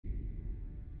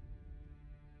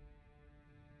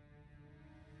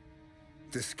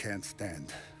This can't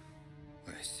stand.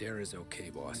 Sarah's okay,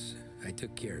 boss. I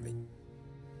took care of it.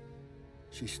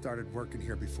 She started working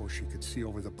here before she could see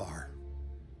over the bar.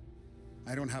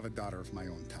 I don't have a daughter of my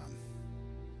own, Tom.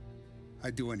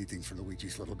 I'd do anything for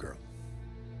Luigi's little girl.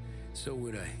 So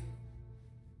would I.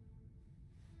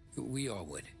 We all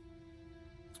would.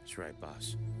 That's right,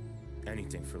 boss.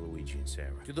 Anything for Luigi and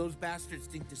Sarah. Do those bastards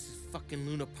think this is fucking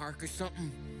Luna Park or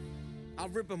something? I'll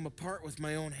rip them apart with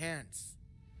my own hands.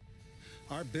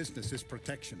 Our business is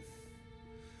protection.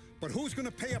 But who's gonna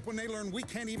pay up when they learn we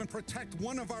can't even protect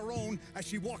one of our own as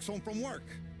she walks home from work?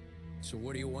 So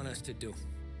what do you want us to do?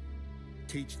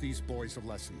 Teach these boys a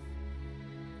lesson.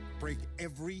 Break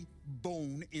every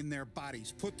bone in their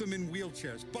bodies. Put them in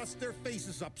wheelchairs. Bust their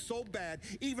faces up so bad,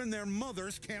 even their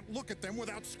mothers can't look at them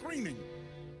without screaming.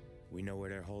 We know where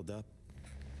they're holed up?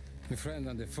 My friend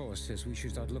on the force says we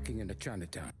should start looking into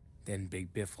Chinatown. Then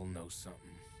Big Biff will know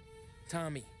something.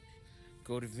 Tommy,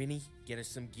 go to Vinny, get us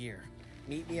some gear.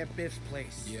 Meet me at Biff's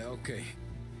place. Yeah, okay.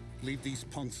 Leave these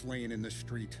punks laying in the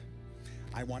street.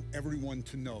 I want everyone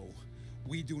to know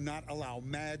we do not allow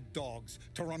mad dogs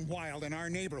to run wild in our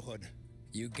neighborhood.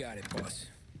 You got it, boss.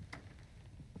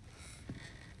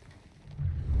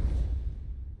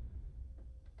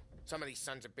 Some of these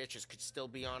sons of bitches could still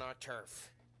be on our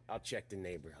turf. I'll check the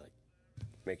neighborhood.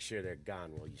 Make sure they're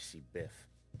gone while you see Biff.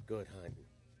 Good hunting.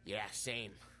 Yeah,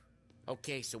 same.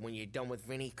 Okay, so when you're done with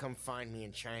Vinny, come find me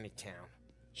in Chinatown.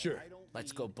 Sure.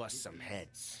 Let's go bust some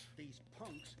heads. These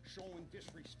punks showing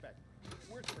disrespect.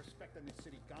 Where's the respect in this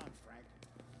city gone, Frank?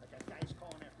 I got guys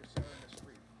calling after Sarah in the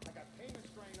street. I got payments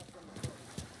drying up from the first.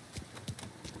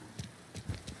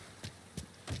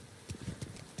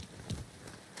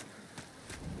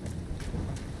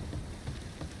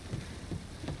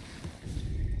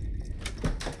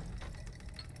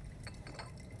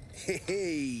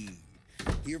 Hey,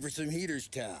 here for some heaters,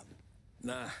 Tom?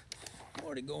 Nah, I'm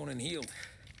already going and healed.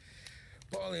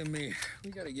 Paulie and me,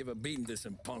 we gotta give a beating to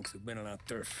some punks who've been on our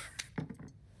turf. I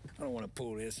don't want to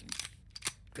pull this and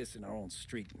piss in our own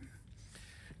street.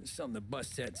 There's something to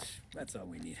bust heads. That's all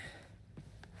we need.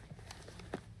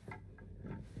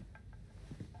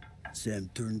 Sam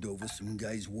turned over some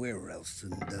guy's warehouse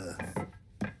and,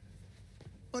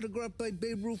 autographed by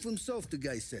Babe Ruth himself, the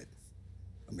guy said.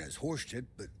 I mean, it's horse shit,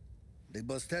 but they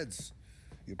bust heads.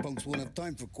 Your punks won't have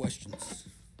time for questions.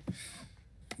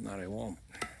 Not I won't.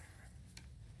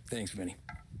 Thanks, Vinny.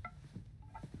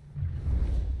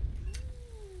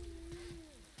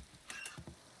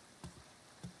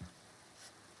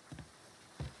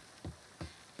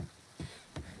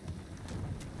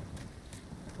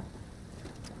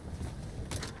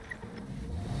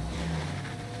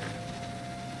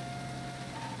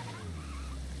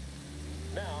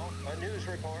 Now, a news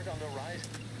report on the rise.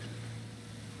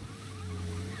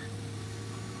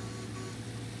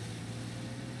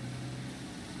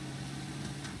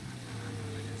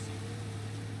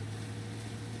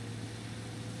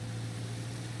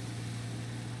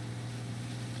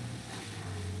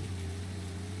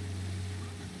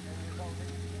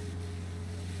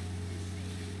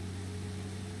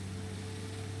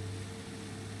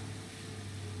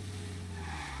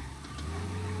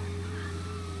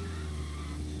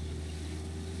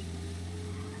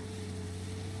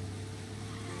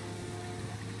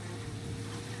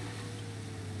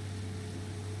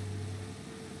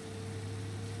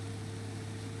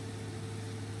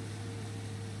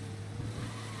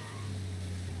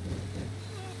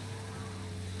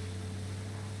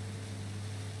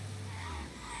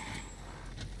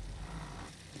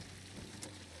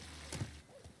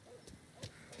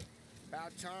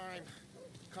 About time.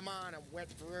 Come on, I'm wet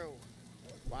through.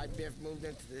 Why Biff moved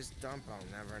into this dump,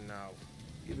 I'll never know.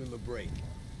 Give him a break.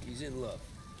 He's in love.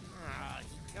 Ah,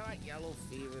 he got yellow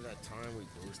fever that time we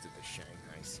boosted the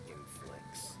Shanghai skin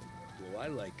flicks. Well, I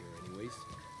like her anyways.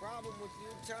 Problem with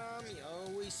you, Tom,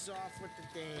 you're always soft with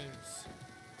the dames.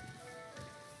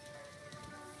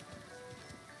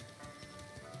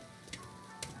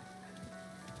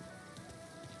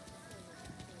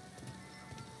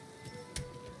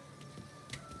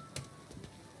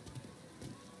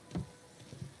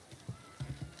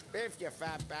 Biff, you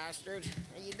fat bastard.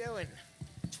 How you doing?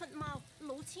 出貓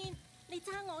老千，你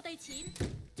爭我哋錢，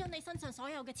將你身上所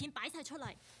有嘅錢擺晒出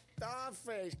嚟。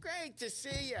Dollface, great to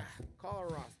see you. Call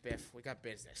her off, Biff. We got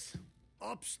business.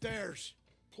 Upstairs,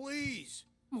 please.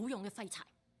 冇用嘅廢柴。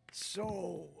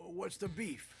So, what's the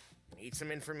beef? Need some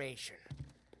information.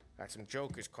 Got some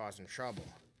jokers causing trouble.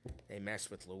 They mess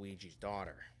with Luigi's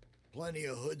daughter. Plenty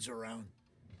of hoods around.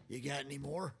 You got any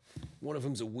more? One of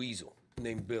them's a weasel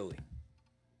named Billy.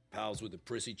 Pals with a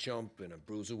prissy chump and a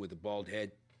bruiser with a bald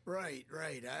head. Right,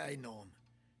 I know him.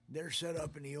 They're set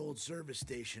up in the old service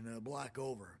station a block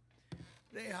over.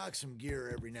 They hawk some gear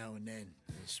every now and then.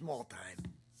 Small time.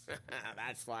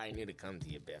 That's why I knew to come to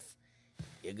you, Biff.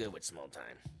 You're good with small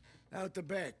time. Out the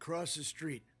back, cross the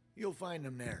street. You'll find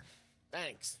them there.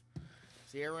 Thanks.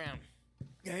 See you around.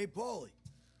 Hey, Paulie.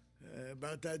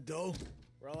 About that dough?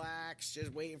 Relax,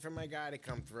 just waiting for my guy to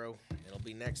come through. It'll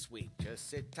be next week. Just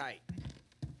sit tight.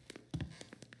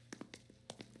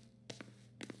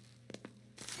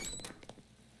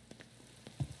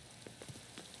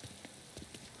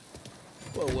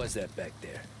 What was that back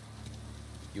there?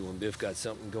 You and Biff got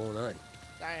something going on.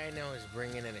 Guy I know is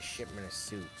bringing in a shipment of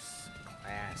suits.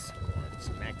 Class ones,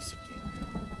 Mexican.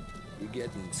 You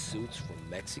getting suits from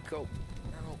Mexico?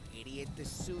 No, idiot. The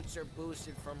suits are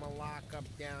boosted from a lockup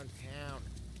downtown.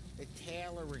 The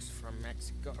tailor is from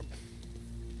Mexico.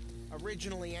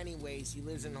 Originally, anyways, he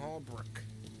lives in Holbrook.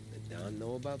 Did Don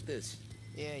know about this?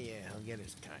 Yeah, he'll get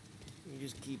his cut. You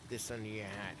just keep this under your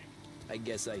hat. I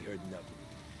guess I heard nothing.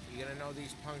 You gonna know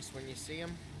these punks when you see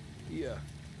them? Yeah.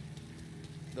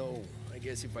 Though, I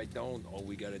guess if I don't, all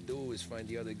we gotta do is find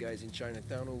the other guys in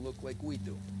Chinatown who look like we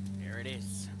do. There it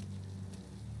is.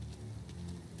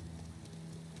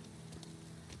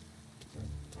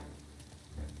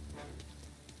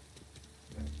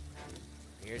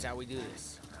 Here's how we do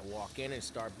this. I walk in and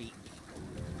start beating people.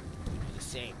 You do the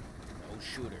same. No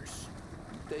shooters.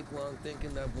 You take long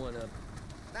thinking that one up.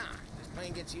 Nah, this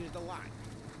plane gets used a lot.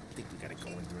 I think we gotta go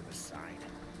in through the side.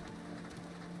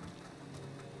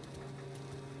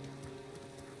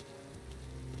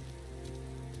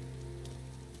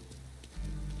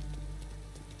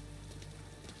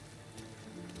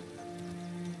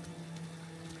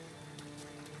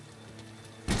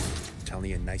 Telling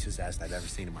you, nicest ass I've ever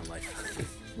seen in my life.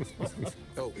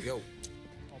 Yo.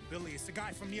 Oh, Billy, it's the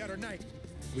guy from the other night.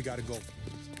 We gotta go.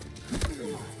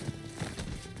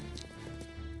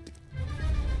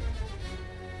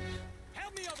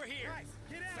 Help me over here! Guys,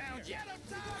 get out! Found you!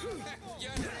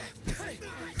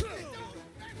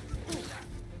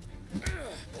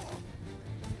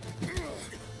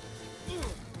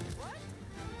 What?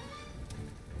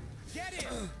 Get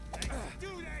in! Do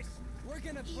this! We're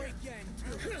gonna break you into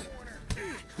the corner.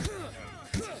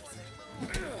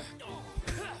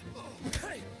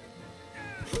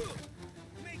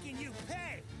 Making you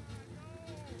pay!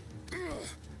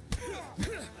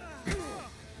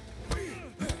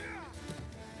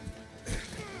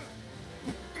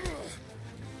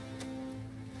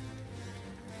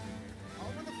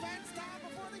 Over the fence, Tom,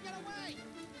 before they get away!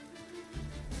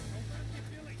 Don't let me,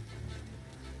 Billy.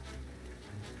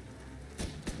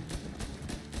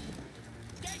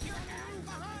 Get your ass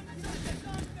behind the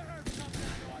thunder!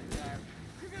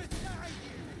 You're gonna die!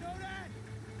 You know that?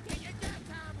 Get your gun,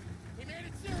 Tom! He made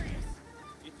it serious!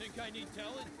 You think I need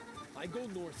telling? I go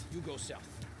north, you go south.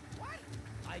 What?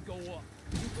 I go up,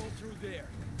 you go through there.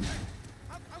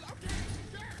 Okay,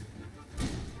 sure.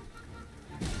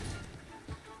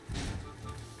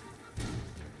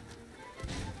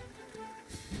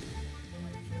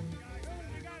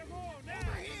 We gotta roll now.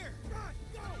 Over here. Run,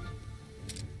 go.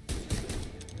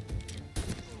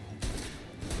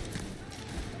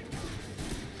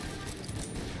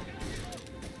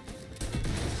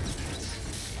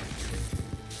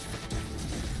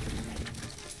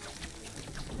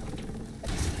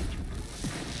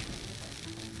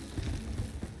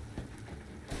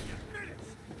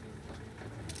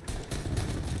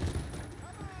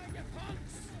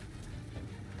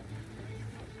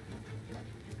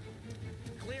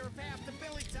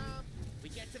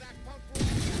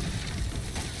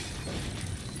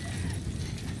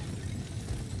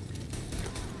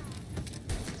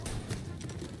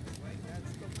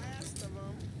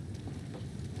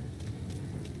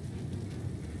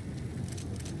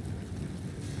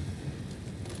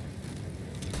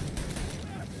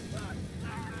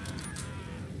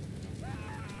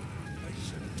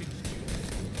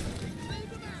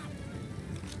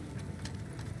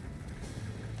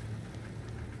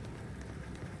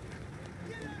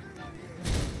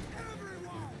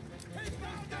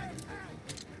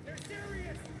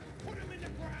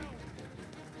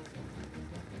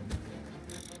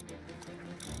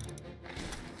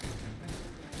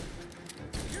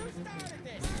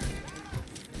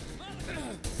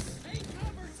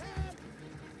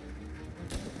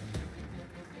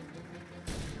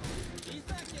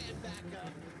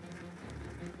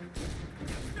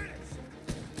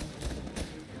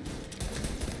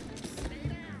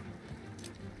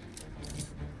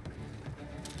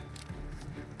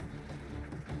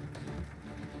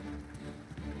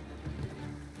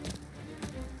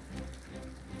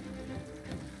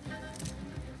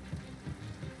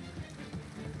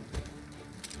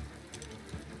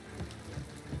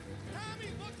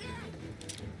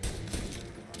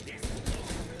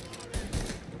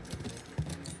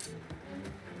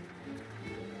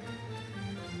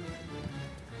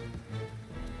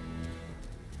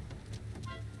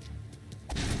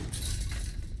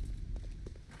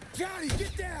 Johnny,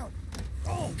 get down!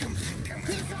 Oh, come on. Get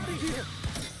us out of here!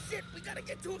 Shit, we gotta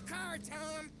get to a car,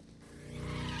 Tom!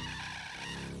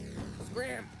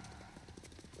 Scram!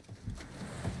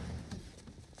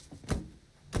 Come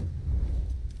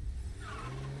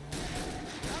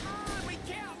on, we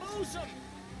can't lose him!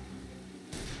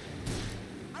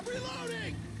 I'm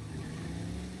reloading!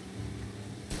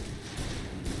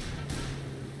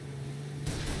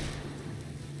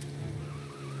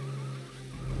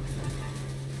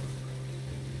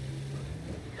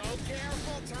 Go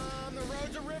careful, Tom. The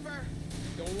road's a river.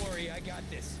 Don't worry, I got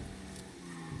this.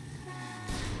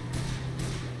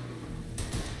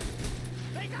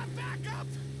 They got backup!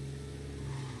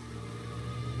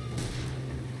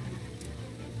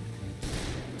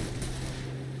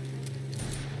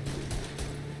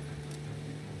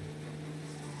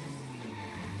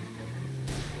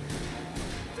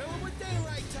 Fill them with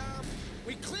daylight, Tom.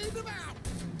 We cleaned them out.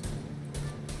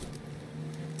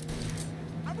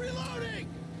 I'm reloading!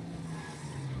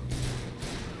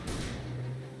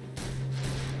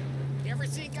 You ever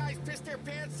seen guys piss their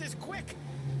pants this quick?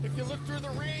 If you look through the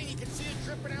rain, you can see it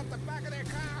dripping out the back of their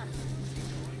car.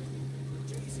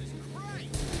 Jesus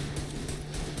Christ!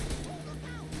 Oh, look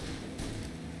out!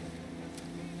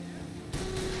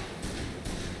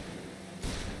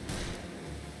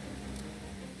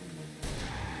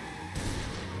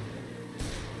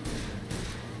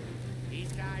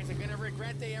 These guys are gonna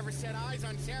regret they ever set eyes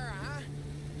on Sarah, huh?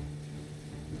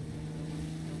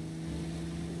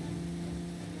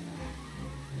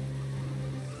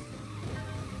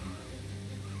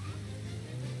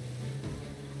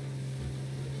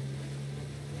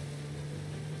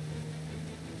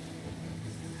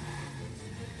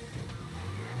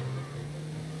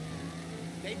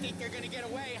 They think they're gonna get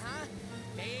away, huh?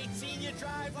 They ain't seen you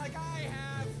drive like I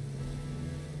have.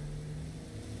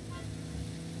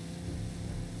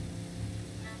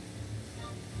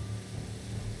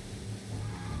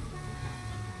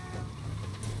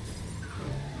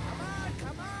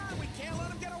 Come on, we can't let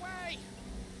them get away.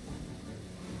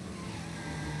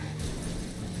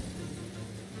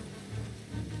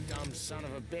 Dumb son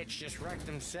of a bitch just wrecked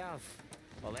himself.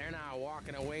 Well, they're not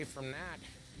walking away from that.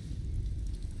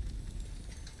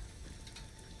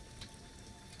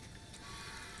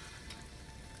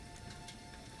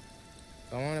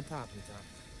 Go on and pop him,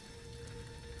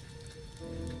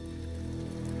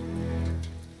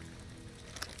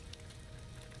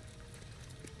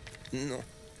 Tom. No.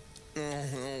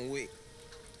 No, wait.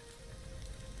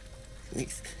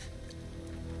 Please.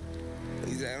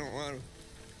 Please, I don't want to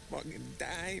fucking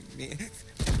die, man.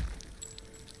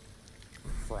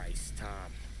 Christ, Tom.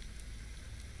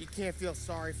 You can't feel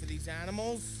sorry for these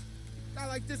animals. A guy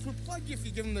like this would plug you if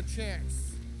you give him the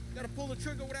chance. You gotta pull the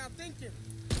trigger without thinking.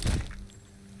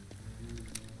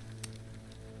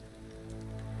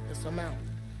 Guess I'm out.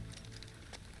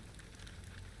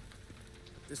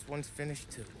 This one's finished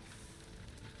too.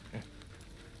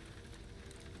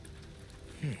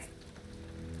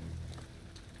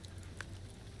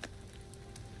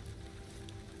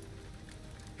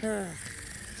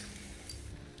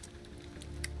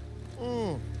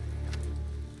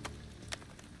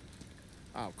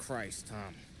 Oh, Christ,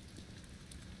 Tom.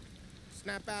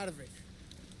 Snap out of it.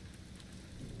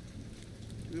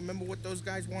 You remember what those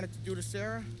guys wanted to do to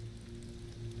Sarah?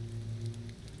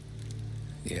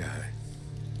 Yeah.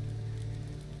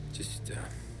 Just,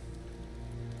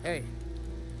 Hey.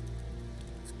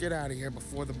 Let's get out of here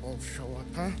before the bulls show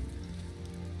up, huh?